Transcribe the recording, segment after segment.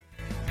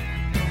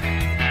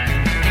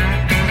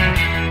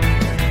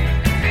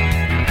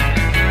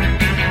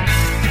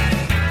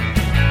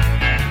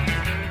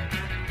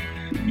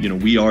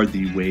we are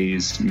the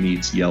Waze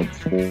meets Yelp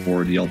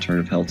for the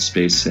alternative health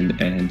space.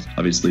 And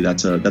obviously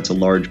that's a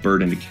large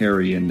burden to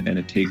carry, and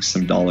it takes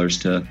some dollars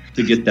to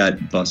get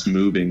that bus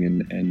moving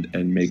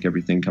and make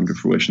everything come to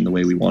fruition the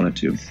way we want it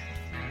to.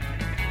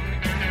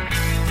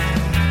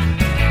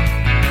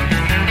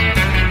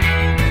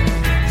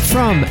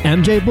 From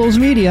MJ Bulls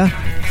Media,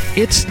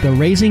 it's the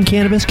Raising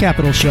Cannabis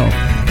Capital Show.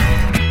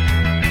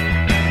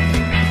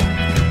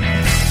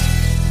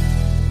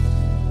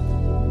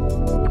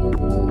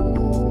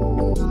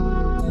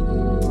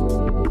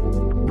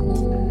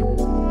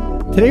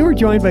 Today we're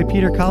joined by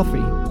Peter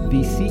Calfee,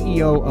 the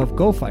CEO of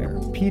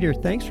GoFire. Peter,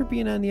 thanks for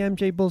being on the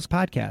MJ Bulls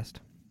podcast.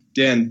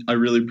 Dan, I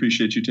really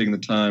appreciate you taking the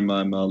time.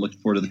 I'm looking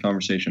forward to the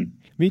conversation.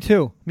 Me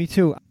too.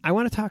 I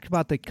want to talk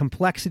about the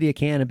complexity of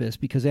cannabis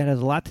because that has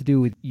a lot to do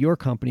with your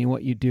company and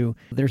what you do.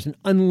 There's an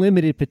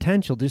unlimited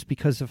potential just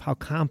because of how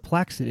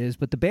complex it is.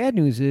 But the bad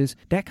news is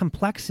that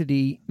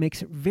complexity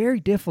makes it very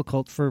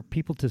difficult for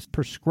people to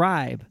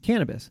prescribe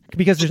cannabis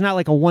because there's not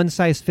like a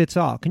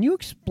one-size-fits-all. Can you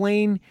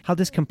explain how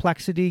this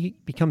complexity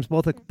becomes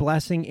both a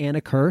blessing and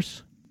a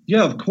curse?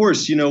 Yeah, of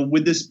course.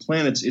 With this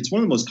plant, it's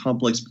one of the most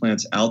complex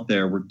plants out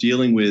there. We're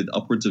dealing with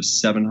upwards of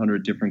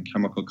 700 different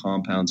chemical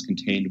compounds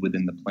contained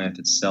within the plant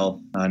itself,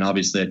 and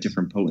obviously at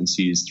different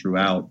potencies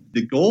throughout.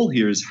 The goal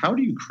here is how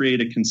do you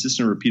create a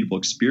consistent, repeatable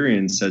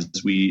experience as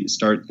we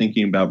start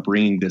thinking about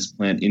bringing this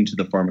plant into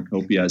the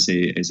pharmacopoeia as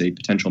a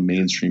potential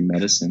mainstream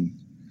medicine?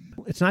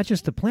 It's not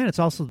just the plant, it's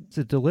also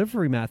the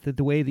delivery method,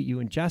 the way that you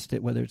ingest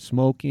it, whether it's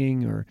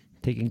smoking or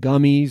taking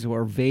gummies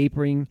or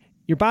vaporing.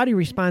 Your body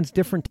responds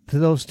different to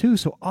those too.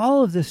 So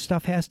all of this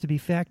stuff has to be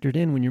factored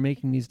in when you're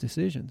making these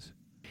decisions.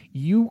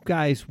 You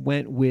guys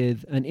went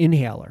with an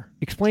inhaler.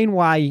 Explain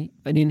why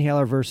an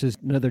inhaler versus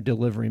another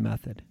delivery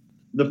method.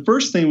 The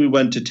first thing we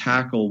went to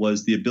tackle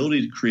was the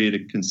ability to create a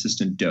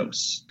consistent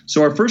dose.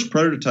 So our first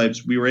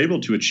prototypes, we were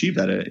able to achieve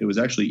that. It was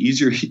actually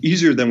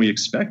easier than we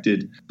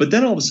expected. But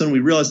then all of a sudden we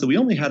realized that we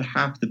only had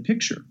half the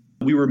picture.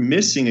 We were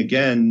missing,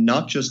 again,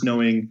 not just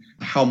knowing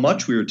how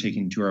much we were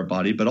taking to our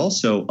body, but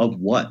also of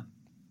what.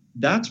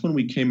 That's when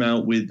we came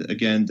out with,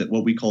 again,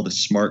 what we call the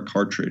smart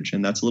cartridge.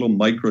 And that's a little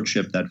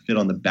microchip that fit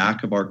on the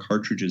back of our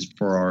cartridges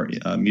for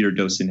our meter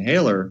dose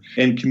inhaler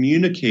and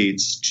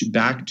communicates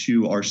back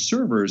to our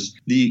servers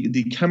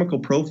the chemical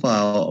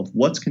profile of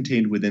what's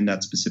contained within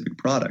that specific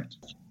product.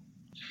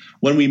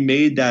 When we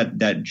made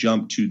that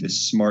jump to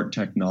this smart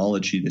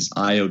technology, this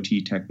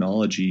IoT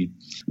technology,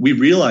 we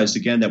realized,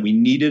 again, that we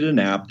needed an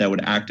app that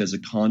would act as a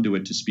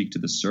conduit to speak to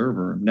the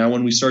server. Now,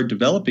 when we started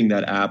developing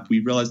that app,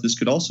 we realized this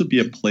could also be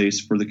a place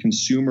for the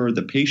consumer,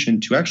 the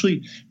patient, to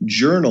actually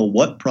journal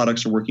what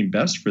products are working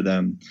best for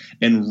them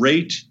and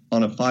rate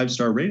on a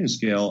 5-star rating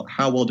scale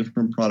how well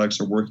different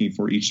products are working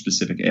for each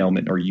specific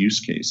ailment or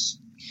use case.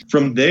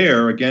 From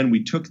there, again,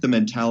 we took the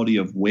mentality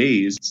of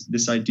Waze,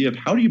 this idea of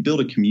how do you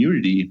build a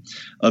community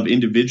of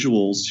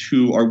individuals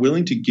who are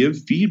willing to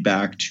give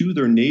feedback to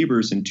their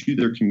neighbors and to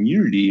their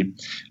community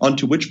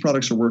onto which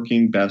products are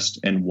working best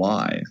and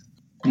why.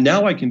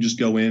 Now I can just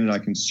go in and I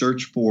can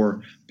search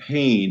for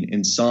pain,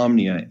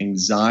 insomnia,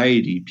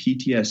 anxiety,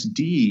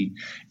 PTSD.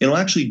 It'll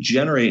actually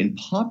generate and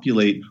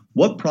populate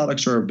what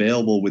products are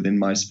available within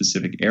my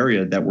specific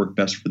area that work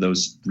best for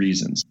those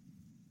reasons.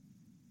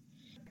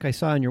 I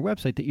saw on your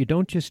website that you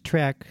don't just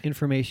track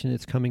information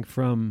that's coming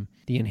from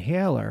the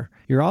inhaler,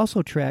 you're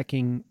also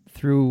tracking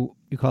through,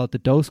 you call it the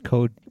dose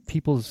code,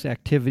 people's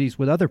activities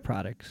with other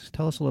products.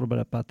 Tell us a little bit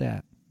about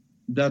that.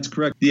 That's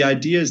correct. The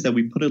idea is that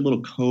we put a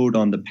little code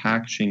on the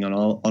packaging on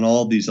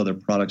all these other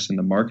products in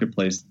the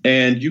marketplace.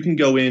 And you can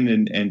go in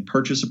and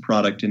purchase a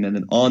product, and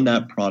then on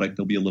that product,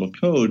 there'll be a little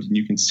code, and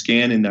you can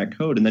scan in that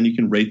code, and then you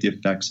can rate the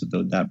effects of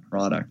that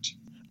product.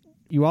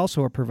 You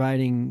also are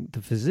providing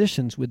the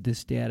physicians with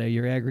this data.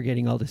 You're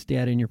aggregating all this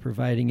data, and you're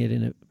providing it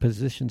in a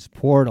physician's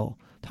portal.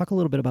 Talk a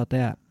little bit about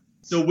that.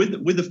 So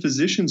with the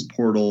physician's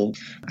portal,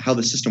 how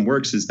the system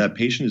works is that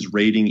patient is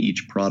rating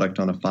each product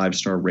on a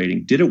 5-star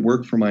rating. Did it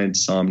work for my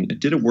insomnia?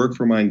 Did it work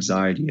for my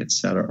anxiety, et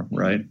cetera,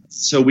 right?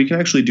 So we can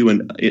actually do,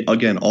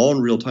 again, all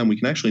in real time, we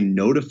can actually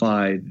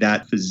notify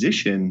that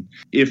physician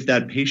if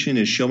that patient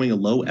is showing a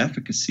low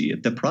efficacy,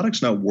 if the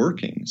product's not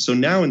working. So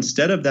now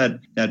instead of that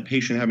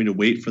patient having to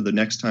wait for the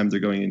next time they're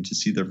going in to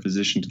see their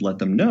physician to let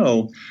them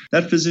know,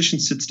 that physician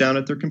sits down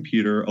at their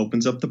computer,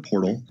 opens up the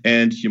portal,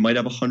 and you might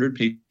have 100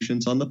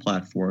 patients on the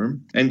platform,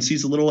 and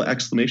sees a little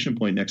exclamation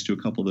point next to a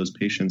couple of those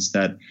patients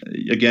that,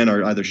 again,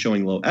 are either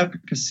showing low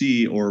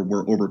efficacy or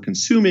were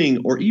over-consuming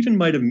or even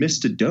might have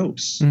missed a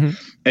dose. Mm-hmm.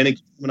 And it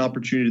gives them an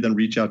opportunity to then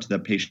reach out to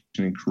that patient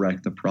and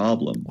correct the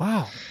problem.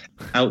 Wow.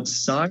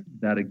 Outside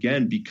of that,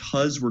 again,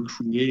 because we're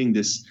creating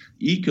this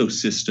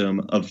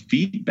ecosystem of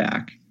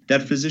feedback,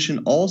 that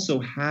physician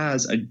also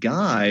has a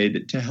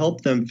guide to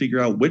help them figure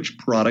out which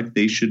product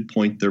they should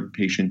point their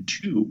patient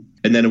to,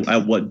 and then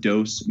at what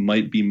dose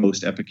might be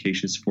most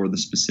efficacious for the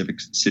specific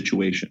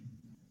situation.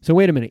 So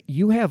wait a minute,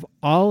 you have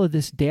all of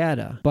this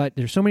data, but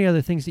there's so many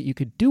other things that you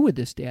could do with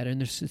this data,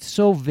 and it's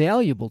so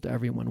valuable to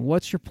everyone.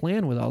 What's your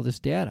plan with all this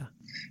data?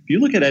 If you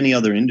look at any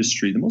other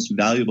industry, the most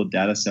valuable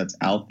data sets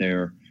out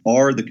there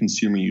are the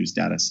consumer use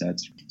data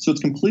sets. So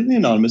it's completely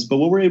anonymous, but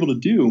what we're able to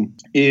do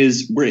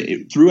is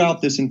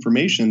throughout this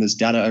information, this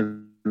data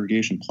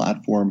aggregation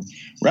platform,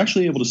 we're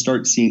actually able to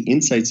start seeing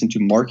insights into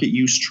market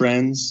use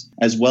trends,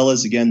 as well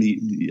as, again, the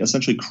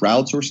essentially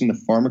crowdsourcing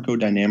the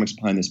pharmacodynamics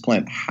behind this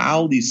plant,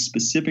 how these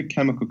specific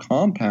chemical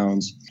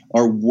compounds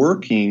are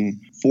working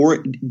for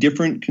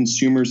different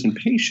consumers and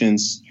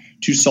patients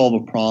to solve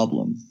a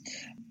problem.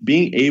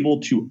 Being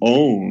able to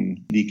own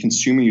the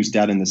consumer use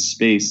data in this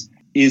space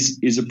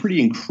is a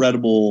pretty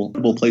incredible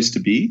place to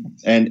be.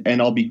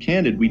 And I'll be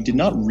candid, we did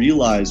not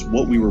realize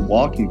what we were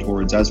walking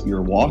towards as we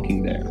were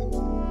walking there.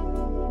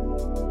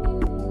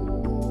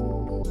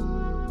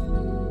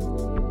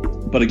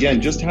 But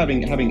again, just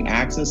having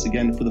access,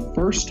 again, for the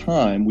first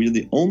time, we are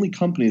the only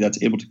company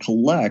that's able to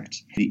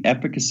collect the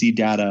efficacy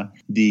data,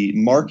 the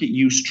market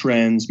use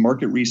trends,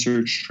 market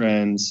research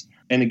trends.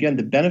 And again,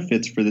 the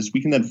benefits for this,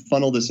 we can then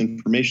funnel this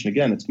information.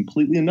 Again, it's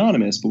completely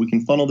anonymous, but we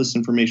can funnel this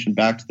information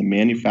back to the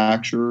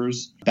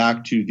manufacturers,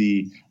 back to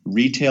the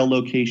retail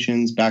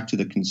locations, back to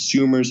the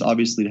consumers,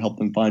 obviously to help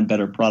them find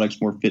better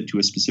products more fit to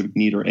a specific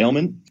need or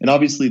ailment, and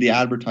obviously the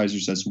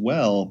advertisers as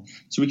well.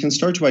 So we can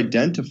start to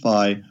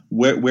identify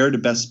where to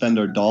best spend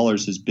our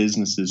dollars as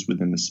businesses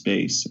within the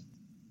space.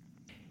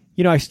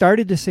 You know, I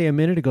started to say a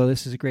minute ago,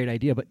 this is a great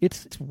idea, but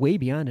it's way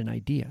beyond an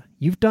idea.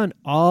 You've done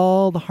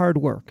all the hard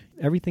work,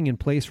 everything in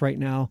place right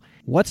now.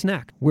 What's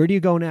next? Where do you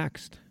go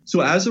next?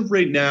 So as of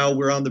right now,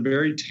 we're on the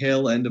very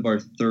tail end of our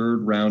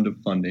third round of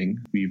funding.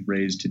 We've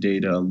raised to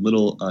date a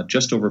little,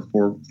 just over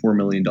 $4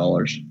 million.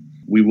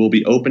 We will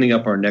be opening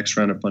up our next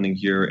round of funding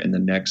here in the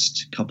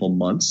next couple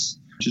months,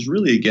 which is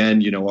really,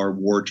 again, our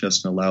war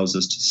chest and allows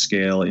us to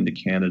scale into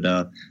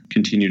Canada,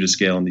 continue to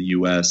scale in the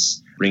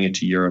U.S., bring it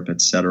to Europe,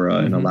 et cetera,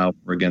 and allow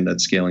for, again,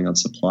 that scaling on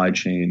supply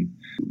chain.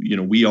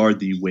 We are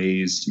the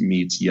Waze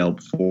meets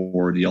Yelp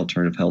for the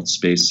alternative health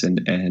space,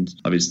 and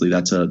obviously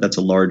that's a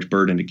large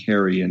burden to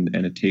carry, and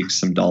it takes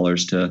some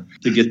dollars to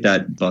get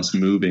that bus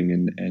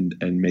moving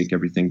and make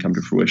everything come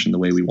to fruition the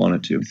way we want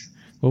it to.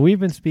 Well, we've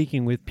been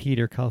speaking with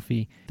Peter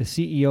Kulfi, the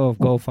CEO of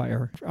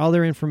GoFire. All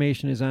their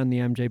information is on the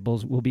MJ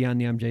Bulls, will be on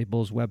the MJ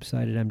Bulls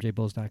website at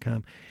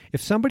mjbulls.com.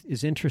 If somebody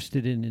is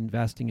interested in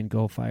investing in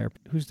GoFire,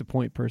 who's the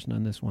point person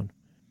on this one?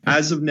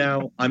 As of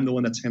now, I'm the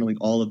one that's handling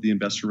all of the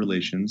investor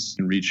relations.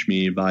 You can reach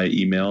me via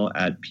email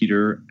at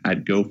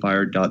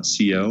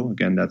peter@gofire.co.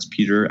 Again, that's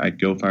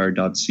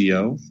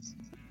peter@gofire.co.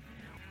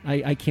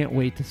 I can't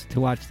wait to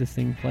watch this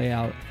thing play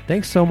out.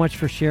 Thanks so much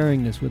for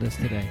sharing this with us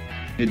today.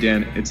 Hey,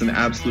 Dan, it's an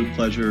absolute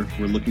pleasure.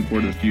 We're looking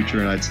forward to the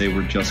future, and I'd say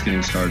we're just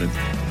getting started.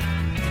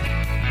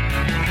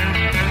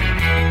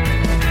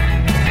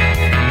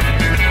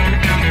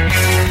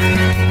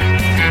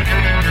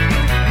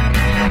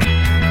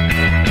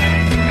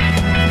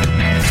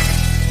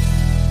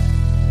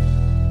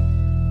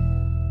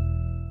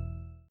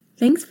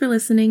 Thanks for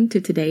listening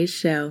to today's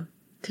show.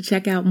 To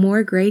check out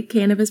more great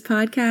cannabis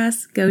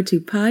podcasts, go to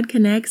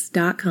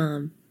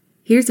podconnects.com.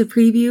 Here's a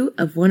preview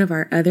of one of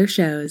our other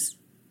shows.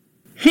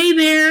 Hey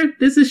there,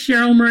 this is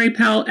Cheryl Murray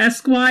Powell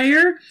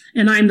Esquire,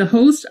 and I'm the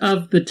host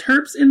of the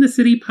Terps in the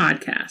City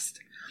podcast.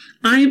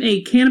 I'm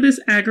a cannabis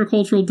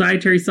agricultural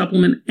dietary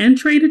supplement and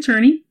trade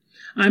attorney.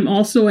 I'm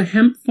also a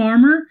hemp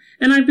farmer,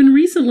 and I've been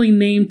recently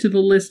named to the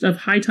list of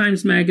High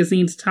Times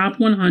Magazine's top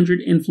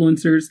 100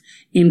 influencers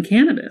in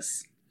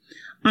cannabis.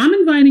 I'm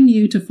inviting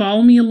you to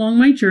follow me along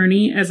my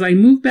journey as I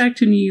move back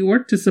to New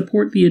York to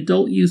support the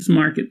adult use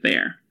market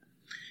there.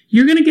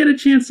 You're going to get a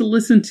chance to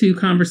listen to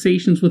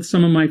conversations with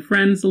some of my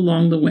friends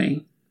along the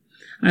way.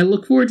 I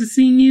look forward to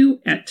seeing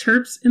you at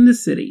Terps in the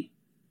City.